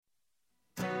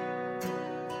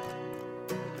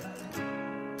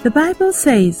The Bible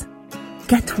says,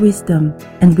 "Get wisdom,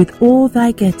 and with all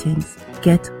thy gettings,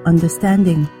 get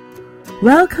understanding."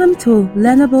 Welcome to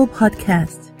Learnable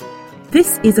Podcast.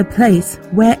 This is a place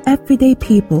where everyday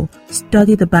people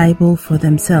study the Bible for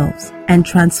themselves and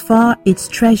transfer its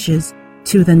treasures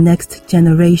to the next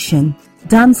generation.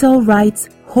 Damsel Wright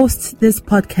hosts this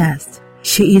podcast.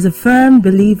 She is a firm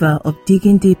believer of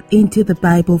digging deep into the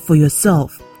Bible for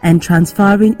yourself and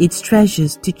transferring its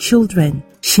treasures to children.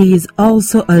 She is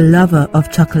also a lover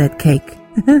of chocolate cake.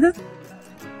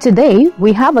 Today,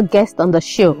 we have a guest on the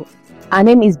show. Her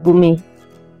name is Bumi.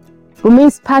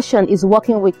 Bumi's passion is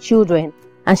working with children,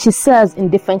 and she serves in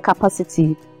different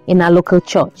capacities in our local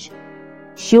church.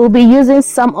 She will be using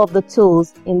some of the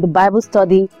tools in the Bible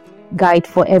study guide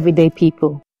for everyday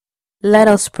people. Let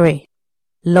us pray.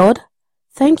 Lord,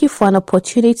 thank you for an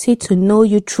opportunity to know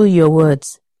you through your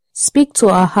words. Speak to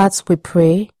our hearts, we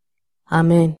pray.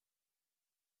 Amen.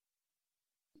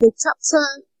 The chapter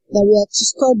that we are to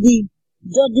study,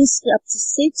 Judges chapter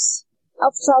 6,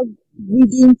 after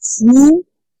reading through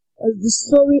the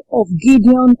story of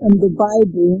Gideon in the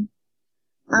Bible,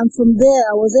 and from there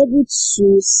I was able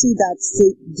to see that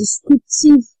the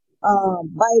descriptive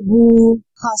Bible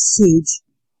passage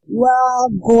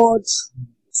where God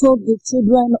told the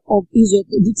children of Israel,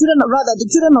 the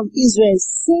children of Israel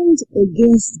sinned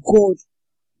against God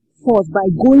first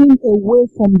by going away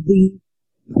from the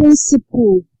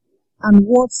principle and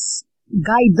what's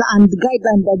guideline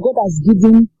that God has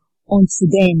given unto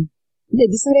them. They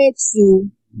decided to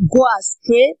go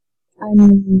astray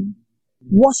and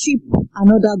worship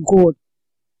another God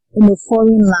in a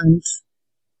foreign land,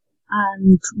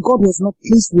 and God was not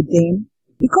pleased with them.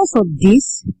 Because of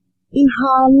this, He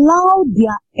allowed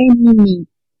their enemy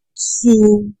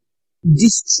to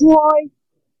destroy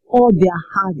all their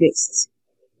harvest.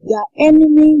 Their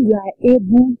enemy were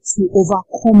able to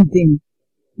overcome them,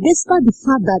 despite the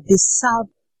fact that they serve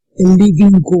a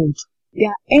living God.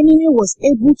 Their enemy was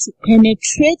able to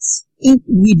penetrate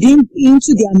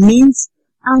into their means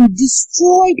and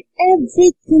destroyed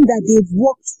everything that they've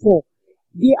worked for.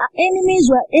 Their enemies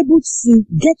were able to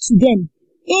get to them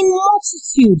in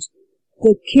multitude.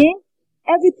 They came,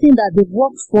 everything that they've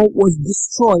worked for was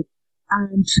destroyed,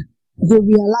 and they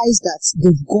realized that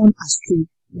they've gone astray.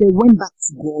 They went back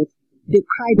to God. They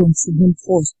cried unto Him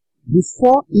first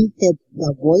before He heard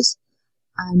their voice,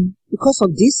 and because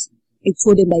of this, He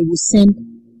told them that He would send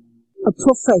a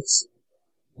prophet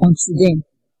unto them.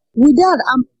 With that,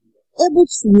 I'm able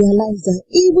to realize that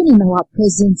even in our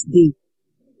present day,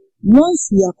 once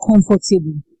we are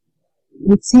comfortable,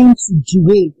 we tend to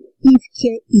derail if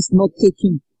care is not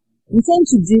taken. We tend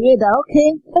to derail that,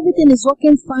 okay, everything is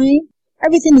working fine,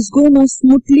 everything is going on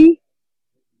smoothly,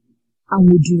 and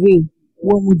we derail.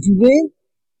 When we derail,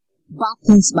 bad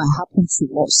things might happen to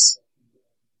us.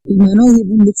 It might not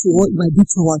even look to what it might be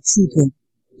to our children.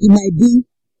 It might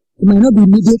not be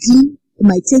immediately. It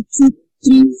might take 2,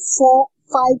 3, 4,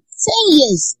 5, 10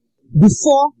 years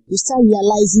before you start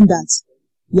realizing that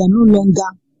you are no longer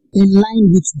in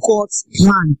line with God's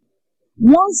plan.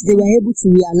 Once they were able to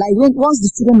realize, once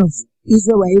the children of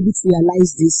Israel were able to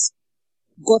realize this,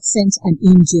 God sent an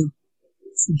angel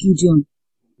to Gideon.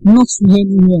 Not to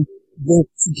anyone, but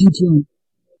to Gideon.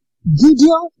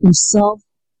 Gideon himself,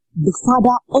 the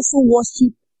father, also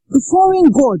worshipped the foreign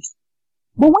god.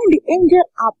 But when the angel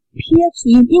appeared to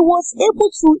him, he was able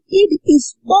to eat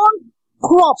his own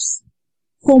crops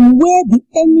from where the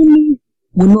enemy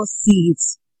will not see it.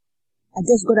 I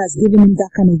guess God has given him that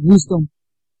kind of wisdom.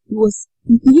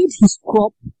 He hid his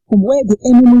crop from where the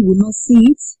enemy will not see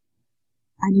it,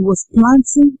 and he was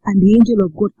planting, and the angel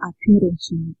of God appeared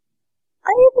unto him.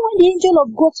 And even when the angel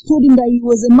of God told him that he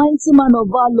was a mighty man of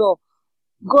valor,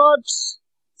 God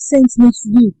sent me to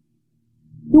you,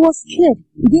 he was scared.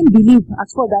 He didn't believe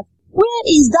at all that, where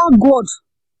is that God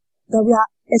that we are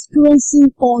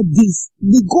experiencing all this?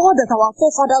 The God that our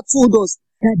forefather told us,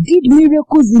 that did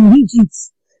miracles in Egypt,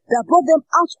 that brought them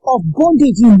out of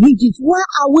bondage in Egypt. Why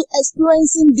are we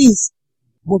experiencing this?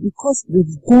 But because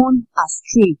they've gone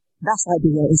astray, that's why they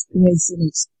were experiencing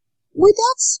it. With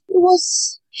that, he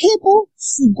was able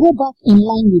to go back in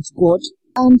line with God,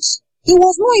 and he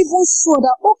was not even sure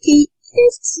that, okay,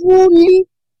 if truly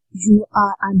you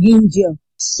are an angel,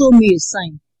 show me a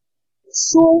sign.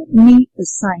 Show me a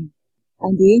sign.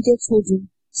 And the angel told him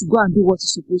to go and do what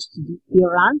he's supposed to do. He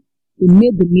ran, he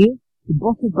made the meal, he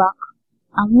brought it back,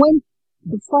 and when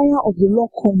the fire of the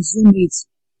Lord consumed it,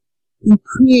 he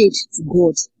prayed to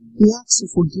God. He asked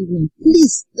to forgive him.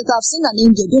 Please, that I've seen an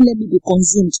angel, don't let me be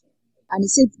consumed. And he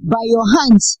said, by your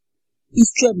hands,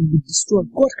 Israel will be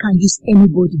destroyed. God can use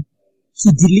anybody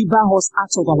to deliver us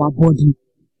out of our body.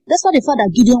 That's why the fact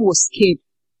that Gideon was scared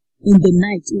in the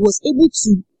night, he was able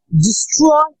to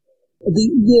destroy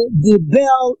the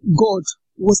Baal god,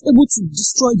 was able to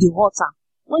destroy the altar.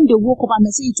 When they woke up and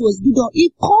they said it was Gideon,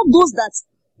 he called those that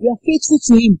were faithful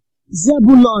to him.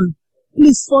 Zebulon,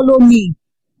 please follow me.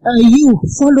 You,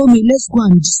 follow me. Let's go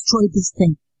and destroy this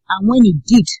thing. And when he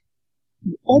did,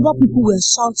 other people were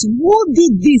shouting, who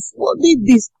did this? Who did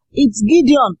this? It's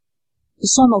Gideon, the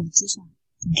son of Joshua.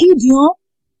 Gideon,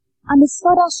 and his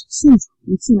father stood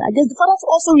with him. I guess the father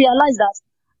also realized that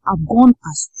I've gone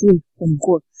astray from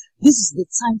God. This is the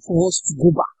time for us to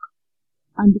go back.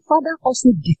 And the father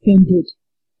also defended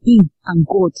him and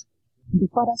God. And the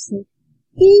father said,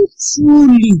 if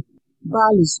truly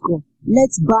Baal is God, let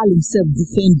Baal himself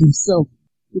defend himself.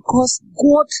 Because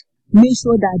God made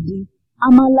sure that the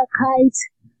Amalekites,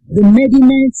 the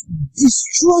Midianites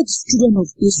destroyed the children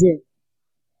of Israel.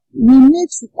 We need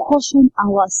to caution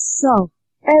ourselves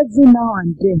every now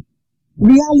and then.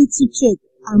 Reality check.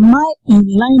 Am I in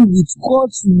line with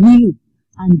God's will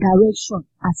and direction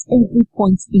at every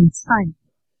point in time?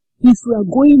 If we are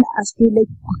going astray,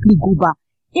 let's quickly go back.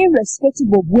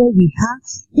 Irrespective of where we are,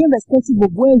 irrespective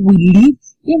of where we live,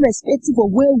 irrespective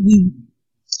of where we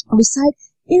reside,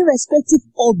 irrespective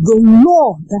of the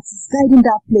law that is guiding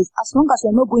that place, as long as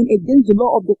we are not going against the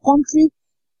law of the country,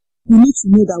 we need to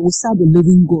know that we serve a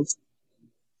living God.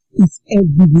 It's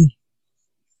everywhere.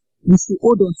 We should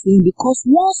hold on to him, because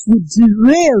once we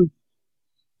derail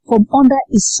from under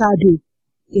his shadow,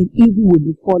 then evil will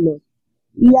befall us.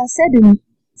 He has said in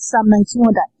Psalm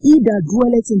 91 that he that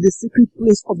dwelleth in the secret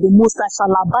place of the Most High shall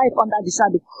abide under the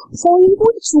shadow. For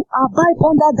even to abide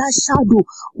under that shadow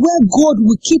where God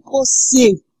will keep us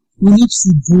safe, we need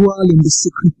to dwell in the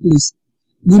secret place.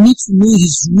 We need to know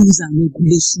his rules and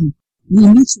regulations. We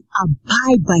need to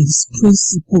abide by his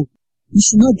principle. We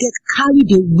should not get carried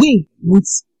away with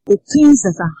the things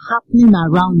that are happening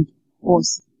around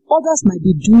us. Others might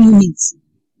be doing it,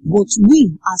 but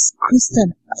we as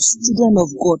Christians, as children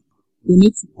of God, we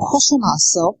need to caution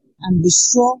ourselves and be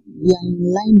sure we are in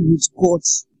line with God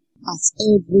at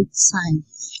every time.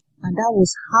 And that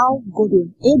was how God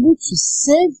was able to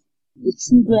save the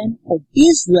children of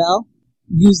Israel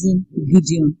using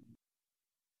Gideon.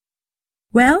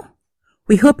 Well,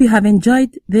 we hope you have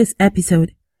enjoyed this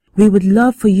episode. We would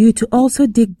love for you to also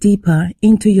dig deeper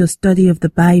into your study of the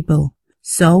Bible.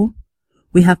 So,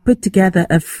 we have put together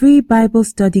a free Bible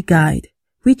study guide,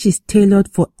 which is tailored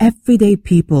for everyday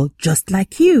people just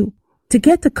like you. To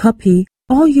get a copy,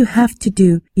 all you have to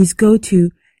do is go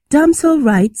to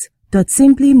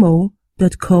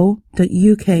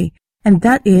damselrights.simplymo.co.uk, and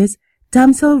that is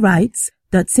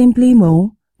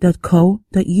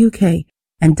damselrights.simplymo.co.uk,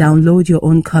 and download your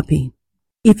own copy.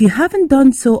 If you haven't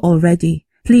done so already,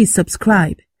 please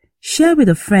subscribe, share with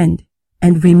a friend,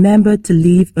 and remember to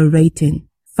leave a rating.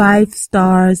 5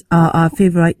 stars are our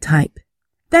favorite type.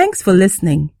 Thanks for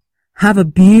listening. Have a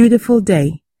beautiful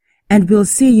day, and we'll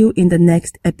see you in the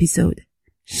next episode.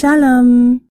 Shalom.